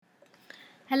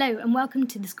Hello and welcome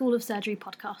to the School of Surgery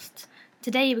podcasts.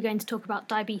 Today we're going to talk about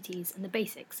diabetes and the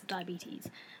basics of diabetes.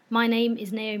 My name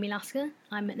is Naomi Lasker,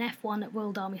 I'm an F1 at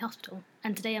Royal Army Hospital,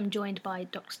 and today I'm joined by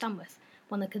Dr. Stanworth,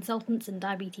 one of the consultants in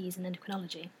diabetes and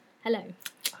endocrinology. Hello.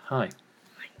 Hi.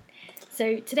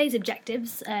 So today's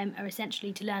objectives are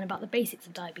essentially to learn about the basics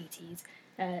of diabetes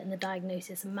and the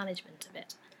diagnosis and management of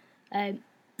it.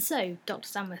 So, Dr.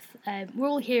 Stanworth, we're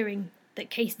all hearing that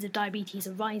cases of diabetes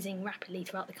are rising rapidly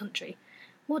throughout the country.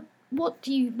 What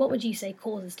would you say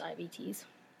causes diabetes?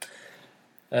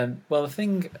 Well, the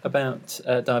thing about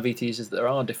diabetes is that there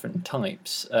are different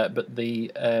types, but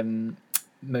the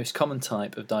most common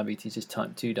type of diabetes is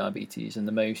type 2 diabetes, and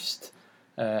the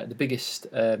biggest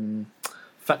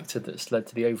factor that's led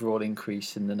to the overall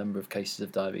increase in the number of cases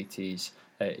of diabetes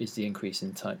is the increase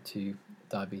in type 2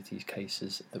 diabetes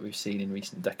cases that we've seen in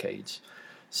recent decades.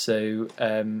 So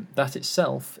that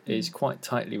itself is quite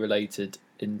tightly related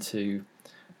into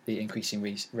the increasing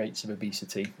rates of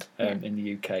obesity in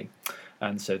the UK,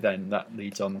 and so then that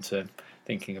leads on to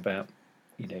thinking about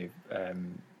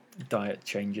diet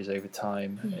changes over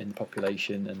time in the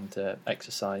population and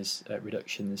exercise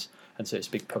reductions, and so it's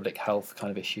a big public health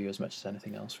kind of issue as much as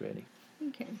anything else, really.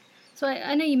 Okay, so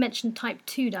I know you mentioned type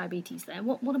 2 diabetes there.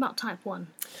 What about type 1?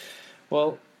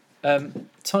 Well,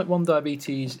 type 1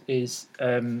 diabetes is,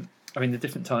 the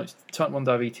different types. Type 1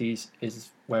 diabetes is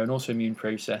where an autoimmune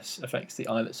process affects the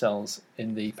islet cells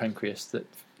in the pancreas that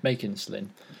make insulin,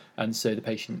 and so the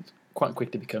patient quite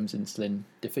quickly becomes insulin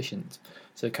deficient.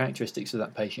 So characteristics of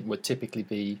that patient would typically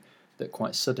be that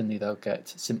quite suddenly they'll get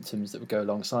symptoms that would go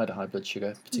alongside a high blood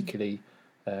sugar, particularly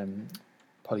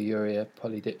polyuria,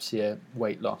 polydipsia,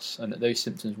 weight loss, and that those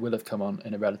symptoms will have come on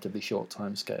in a relatively short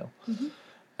time scale.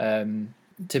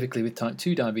 Typically with type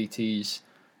 2 diabetes,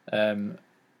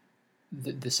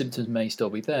 the symptoms may still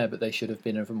be there, but they should have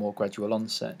been of a more gradual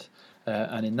onset.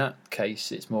 And in that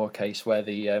case, it's more a case where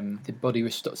the body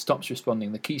stops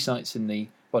responding. The key sites in the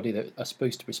body that are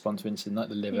supposed to respond to insulin, like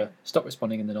the liver, stop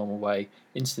responding in the normal way.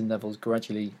 Insulin levels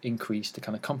gradually increase to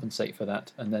kind of compensate for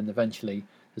that, and then eventually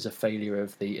there's a failure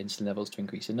of the insulin levels to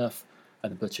increase enough,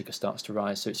 and the blood sugar starts to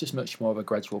rise. So it's just much more of a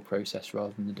gradual process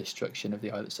rather than the destruction of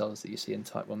the islet cells that you see in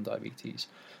type 1 diabetes.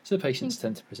 So the patients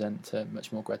tend to present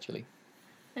much more gradually.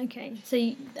 Okay, so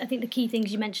I think the key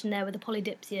things you mentioned there were the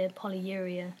polydipsia,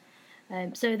 polyuria.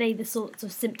 So are they the sorts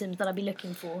of symptoms that I'd be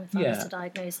looking for if I was to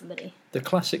diagnose somebody? The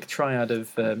classic triad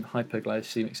of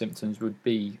hypoglycemic symptoms would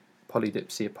be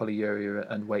polydipsia, polyuria,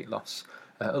 and weight loss.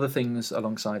 Other things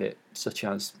alongside it, such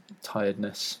as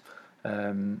tiredness,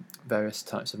 various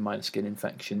types of minor skin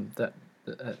infection, that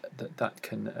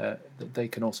they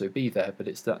can also be there, but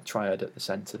it's that triad at the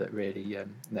centre that really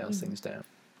nails things down.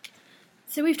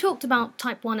 So we've talked about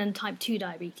type 1 and type 2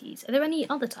 diabetes. Are there any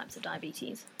other types of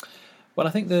diabetes? Well, I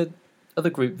think the other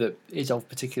group that is of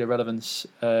particular relevance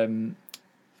in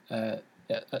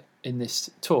this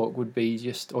talk would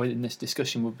be or in this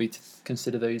discussion would be to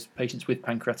consider those patients with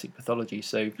pancreatic pathology.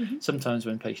 So sometimes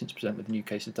when patients present with a new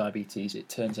case of diabetes, it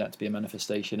turns out to be a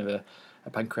manifestation of a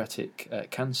pancreatic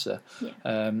cancer.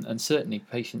 And certainly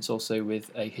patients also with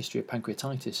a history of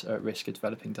pancreatitis are at risk of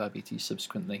developing diabetes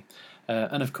subsequently.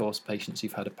 And of course, patients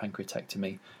who've had a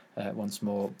pancreatectomy once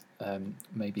more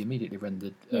may be immediately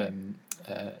rendered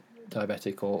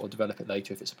diabetic or develop it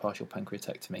later if it's a partial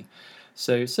pancreatectomy.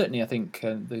 So certainly I think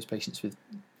those patients with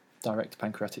direct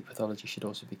pancreatic pathology should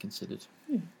also be considered.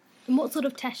 And what sort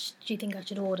of test do you think I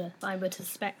should order if I were to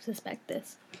suspect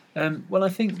this? Well, I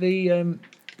think the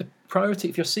priority,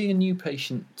 if you're seeing a new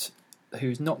patient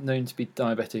who's not known to be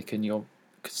diabetic and you're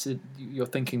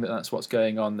thinking that that's what's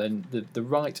going on, then the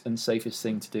right and safest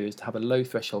thing to do is to have a low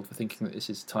threshold for thinking that this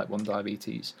is type 1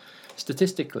 diabetes.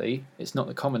 Statistically, it's not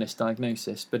the commonest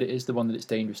diagnosis, but it is the one that it's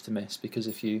dangerous to miss, because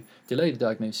if you delay the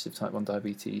diagnosis of type 1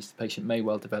 diabetes, the patient may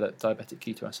well develop diabetic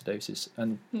ketoacidosis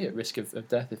and be at risk of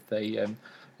death if they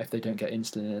don't get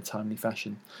insulin in a timely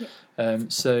fashion.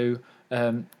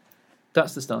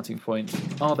 That's the starting point.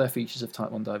 Are there features of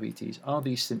type 1 diabetes? Are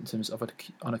these symptoms of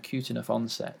an acute enough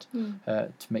onset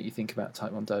to make you think about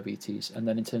type 1 diabetes? And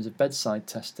then in terms of bedside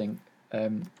testing,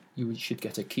 you should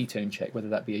get a ketone check, whether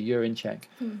that be a urine check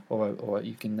or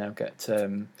you can now get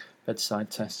bedside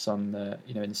tests on,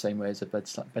 in the same way as a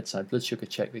bedside blood sugar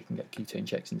check. We can get ketone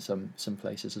checks in some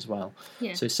places as well.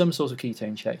 So some sort of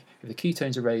ketone check. If the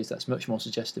ketones are raised, that's much more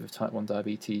suggestive of type 1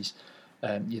 diabetes.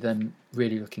 You're then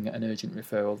really looking at an urgent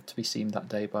referral to be seen that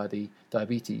day by the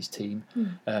diabetes team,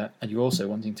 and you're also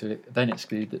wanting to then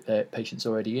exclude that their patient's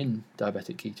already in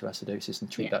diabetic ketoacidosis and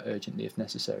treat that urgently if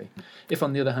necessary. If,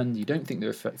 on the other hand, you don't think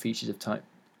there are features of type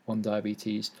 1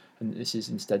 diabetes and this is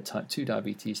instead type 2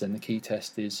 diabetes, then the key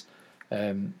test is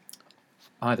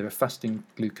either a fasting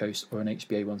glucose or an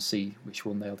HbA1c, which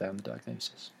will nail down the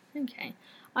diagnosis. Okay.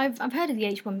 I've heard of the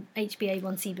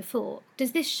HbA1c before.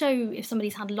 Does this show if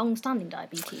somebody's had long-standing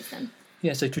diabetes then?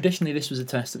 Yeah, so traditionally this was a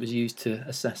test that was used to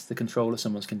assess the control of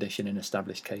someone's condition in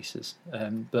established cases.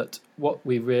 But what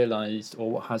we realised,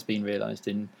 or what has been realised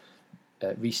in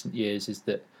recent years, is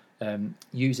that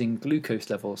using glucose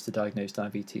levels to diagnose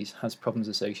diabetes has problems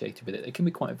associated with it. It can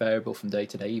be quite variable from day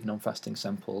to day, even on fasting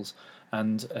samples,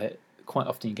 and quite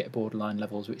often you get borderline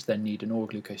levels which then need an oral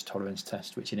glucose tolerance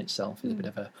test, which in itself is a bit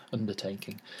of an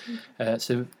undertaking.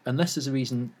 So unless there's a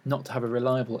reason not to have a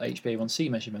reliable HbA1c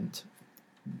measurement,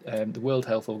 the World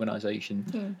Health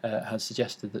Organization has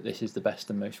suggested that this is the best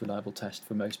and most reliable test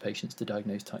for most patients to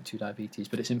diagnose type 2 diabetes.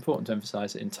 But it's important to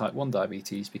emphasise that in type 1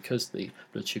 diabetes, because the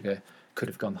blood sugar could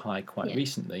have gone high quite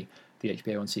recently, the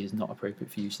HbA1c is not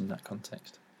appropriate for use in that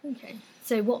context. Okay.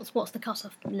 So what's the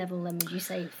cut-off level then, would you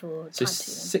say, for type 2 then?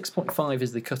 6.5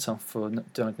 is the cut-off for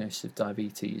diagnosis of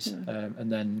diabetes,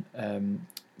 and then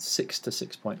 6 to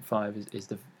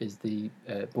 6.5 is the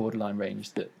borderline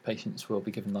range that patients will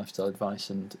be given lifestyle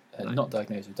advice and not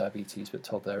diagnosed with diabetes but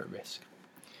told they're at risk.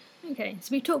 Okay, so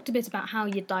we've talked a bit about how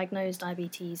you'd diagnose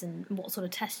diabetes and what sort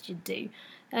of tests you'd do.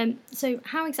 So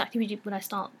how exactly would I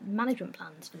start management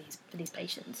plans for these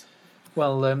patients?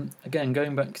 Well, again,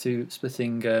 going back to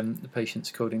splitting the patients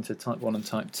according to type 1 and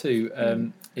type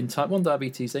 2, in type 1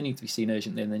 diabetes they need to be seen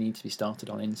urgently and they need to be started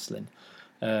on insulin.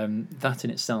 That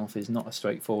in itself is not a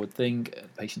straightforward thing. The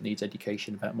patient needs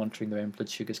education about monitoring their own blood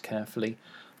sugars carefully.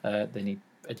 They need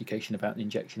education about the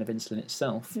injection of insulin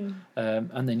itself,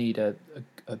 and they need a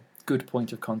good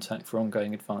point of contact for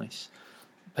ongoing advice.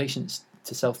 Patients,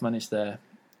 to self-manage their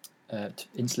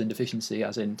insulin deficiency,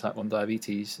 as in type 1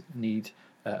 diabetes, need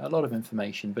a lot of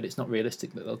information, but it's not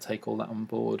realistic that they'll take all that on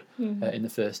board in the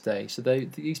first day. So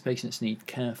these patients need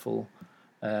careful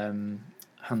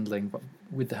handling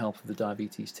with the help of the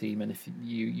diabetes team, and if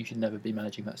you should never be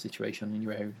managing that situation on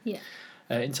your own.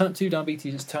 In type 2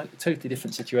 diabetes, it's a totally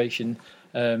different situation.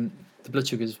 The blood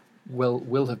sugars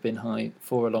will have been high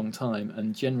for a long time,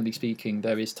 and generally speaking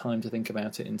there is time to think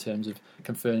about it in terms of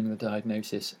confirming the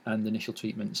diagnosis and initial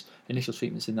treatments. Initial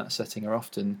treatments in that setting are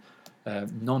often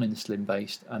non-insulin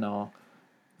based and are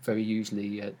very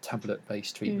usually tablet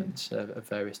based treatments of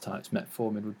various types.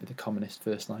 Metformin would be the commonest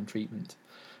first line treatment.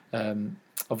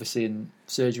 Obviously in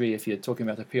surgery, if you're talking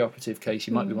about a preoperative case,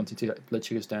 you might be wanting to get blood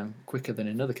sugars down quicker than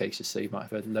in other cases, so you might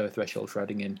have a lower threshold for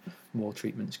adding in more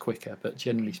treatments quicker, but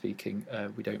generally speaking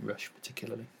we don't rush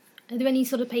particularly. Are there any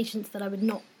sort of patients that I would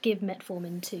not give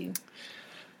metformin to?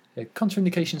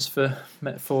 Contraindications for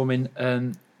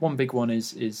metformin, one big one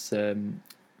is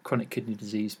chronic kidney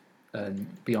disease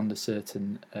beyond a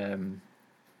certain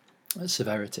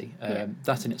severity.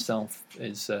 That in itself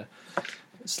is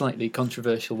slightly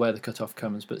controversial where the cut-off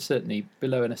comes, but certainly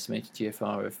below an estimated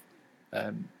GFR of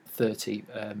 30,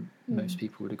 most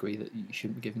people would agree that you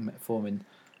shouldn't be giving metformin,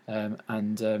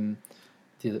 and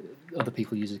the other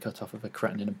people use a cut-off of a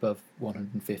creatinine above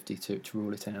 150 to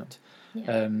rule it out.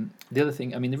 The other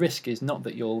thing, I mean, the risk is not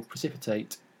that you'll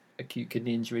precipitate acute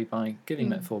kidney injury by giving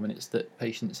metformin, it's that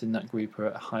patients in that group are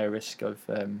at a higher risk of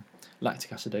lactic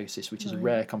acidosis, which is a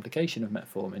rare complication of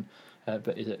metformin,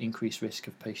 but is at increased risk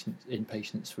of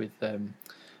patients with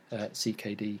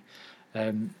CKD.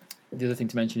 The other thing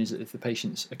to mention is that if the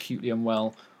patient's acutely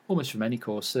unwell, almost from any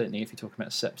cause, certainly if you're talking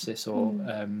about sepsis or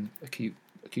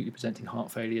acutely presenting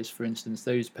heart failures, for instance,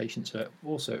 those patients are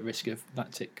also at risk of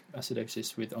lactic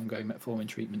acidosis with ongoing metformin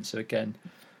treatment. So again,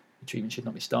 the treatment should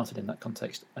not be started in that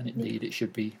context, and indeed it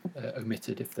should be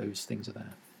omitted if those things are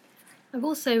there. I've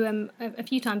also a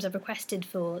few times I've requested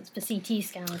for CT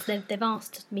scans. They've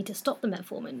asked me to stop the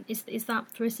metformin. Is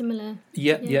that for a similar?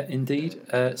 Yeah, indeed.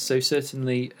 So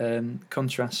certainly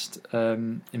contrast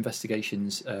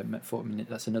investigations, metformin.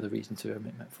 That's another reason to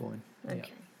omit metformin. Okay,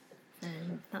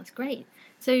 that's great.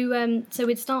 So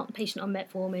we'd start the patient on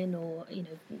metformin, or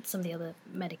some of the other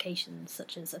medications,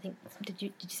 such as, I think, did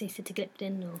you say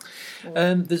sitagliptin or?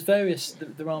 There's various.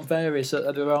 There are various.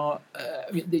 There are.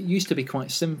 It used to be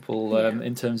quite simple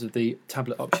in terms of the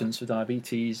tablet options for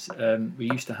diabetes. We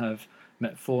used to have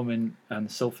metformin and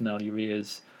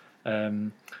sulfonylureas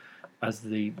as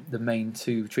the main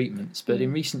two treatments, but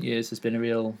in recent years there's been a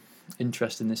real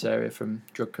interest in this area from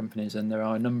drug companies, and there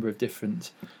are a number of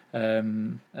different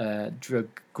drug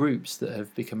groups that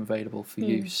have become available for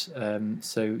use.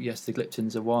 So yes, the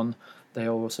gliptins are one. They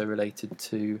are also related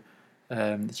to the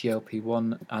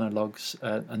GLP-1 analogues,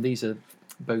 and these are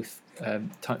both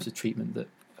types of treatment that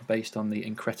are based on the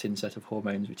incretin set of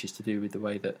hormones, which is to do with the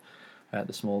way that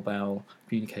the small bowel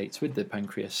communicates with the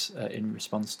pancreas in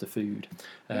response to food,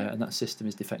 and that system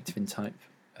is defective in type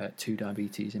 2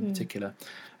 diabetes in particular.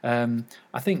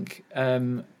 I think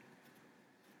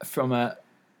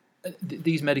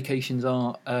these medications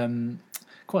are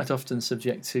quite often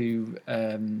subject to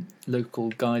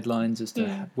local guidelines as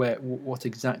to what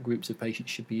exact groups of patients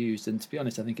should be used. And to be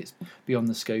honest, I think it's beyond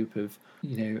the scope of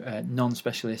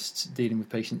non-specialists dealing with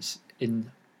patients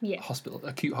in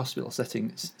acute hospital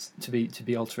settings to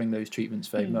be altering those treatments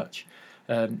very much.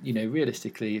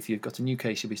 Realistically, if you've got a new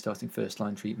case, you'll be starting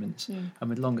first-line treatments. And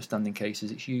with longer-standing cases,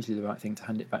 it's usually the right thing to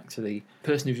hand it back to the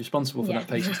person who's responsible for that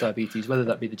patient's diabetes, whether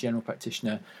that be the general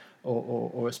practitioner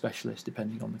or a specialist,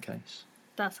 depending on the case.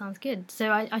 That sounds good. So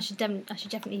I should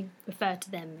definitely refer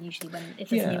to them usually if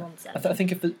there's a new onset. I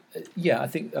think the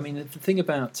thing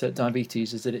about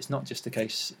diabetes is that it's not just a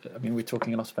case. I mean, we're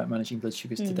talking a lot about managing blood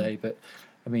sugars today, but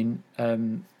I mean,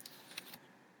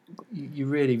 you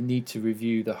really need to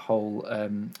review the whole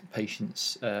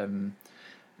patient's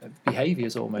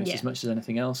behaviours almost as much as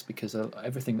anything else, because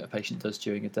everything that a patient does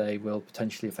during a day will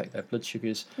potentially affect their blood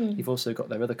sugars. You've also got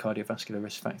their other cardiovascular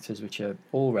risk factors, which are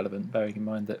all relevant, bearing in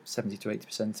mind that 70 to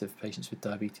 80% of patients with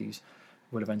diabetes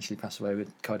will eventually pass away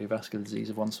with cardiovascular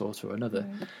disease of one sort or another.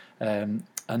 And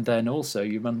then also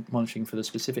you're monitoring for the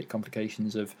specific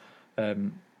complications of,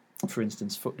 for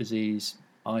instance, foot disease,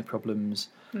 eye problems,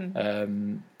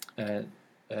 renal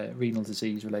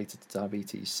disease related to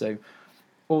diabetes. So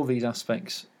all these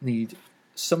aspects need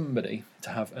somebody to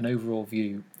have an overall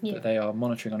view that they are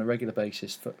monitoring on a regular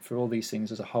basis for all these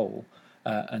things as a whole,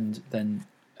 and then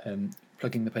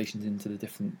plugging the patient into the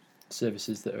different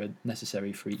services that are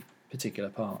necessary for each particular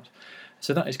part.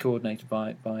 So that is coordinated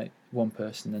by one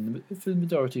person, and for the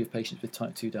majority of patients with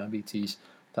type 2 diabetes,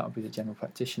 that would be the general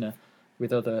practitioner.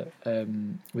 With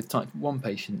with type 1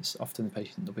 patients, often the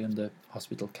patient will be under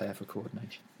hospital care for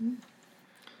coordination.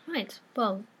 Right.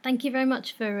 Well, thank you very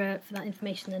much for that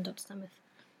information then, Dr. Stanworth.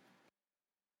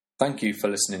 Thank you for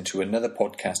listening to another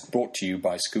podcast brought to you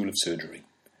by School of Surgery.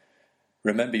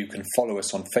 Remember, you can follow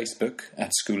us on Facebook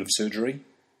at School of Surgery,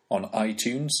 on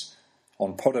iTunes,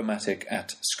 on Podomatic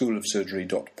at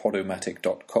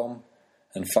schoolofsurgery.podomatic.com,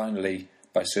 and finally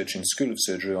by searching School of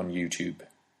Surgery on YouTube.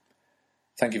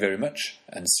 Thank you very much,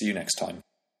 and see you next time.